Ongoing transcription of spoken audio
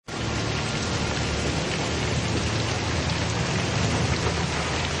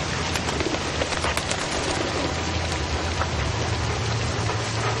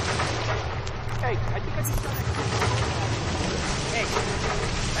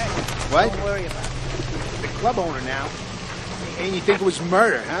What? Don't worry about it. The club owner now. And you think it was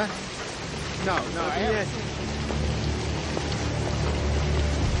murder, huh? No, I haven't.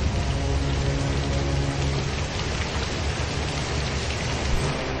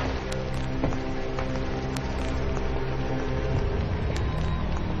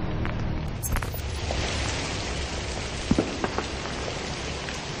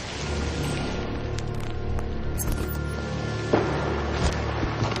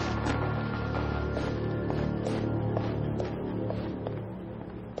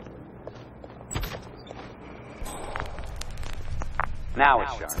 Now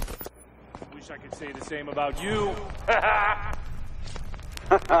it's sharp. Wish I could say the same about you.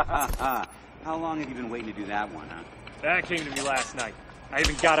 How long have you been waiting to do that one, huh? That came to me last night. I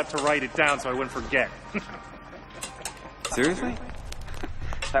even got up to write it down so I wouldn't forget. Seriously?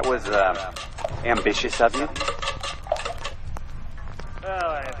 That was, ambitious of you?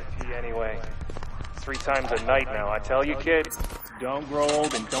 Well, I had to pee anyway. 3 times a night now. I tell you, kid, don't grow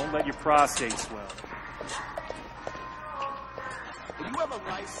old and don't let your prostate swell. Do you have a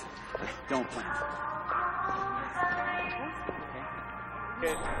license? Don't plan.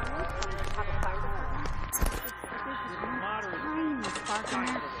 Kid.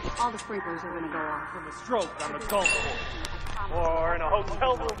 All the sprinklers are going to go off. From a stroke on the golf course. Or in a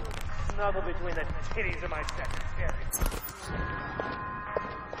hotel room, snuggle between the titties of my secretary.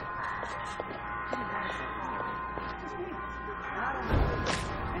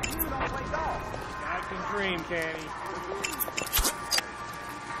 I can dream, Canny.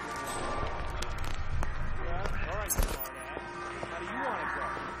 Yeah, all right, smartass. How do you want to go?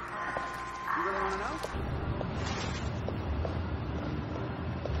 You really want to know?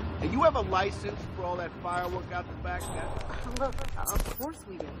 Do you have a license for all that firework out the back? Look, of course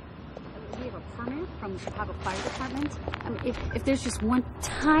we do. We have a permit from the Chicago Fire Department. I mean, if there's just one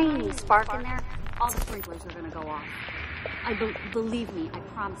tiny spark in there, all the sprinklers are going to go off. Believe me, I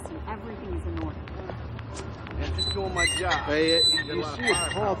promise you, everything is in order. I'm just doing my job. Hey, you see a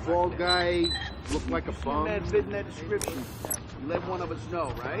tall, bald guy, look like a bum? That fit in that description. You let one of us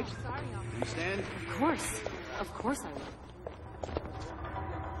know, right? Understand? Of course I will.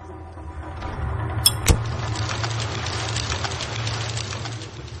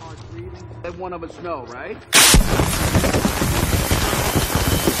 Let one of us know, right?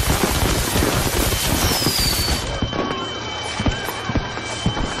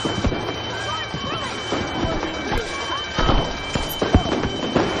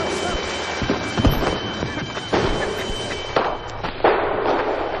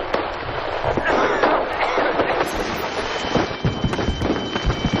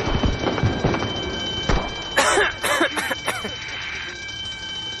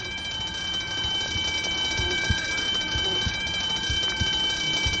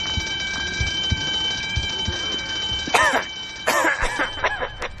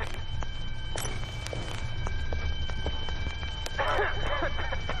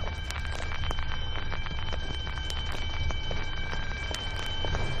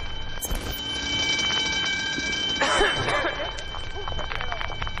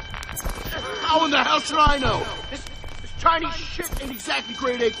 How in the hell should I know? This Chinese shit ain't exactly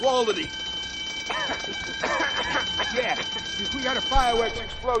grade A quality. Yeah, we got a fireworks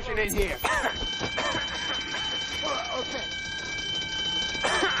explosion in here. Okay.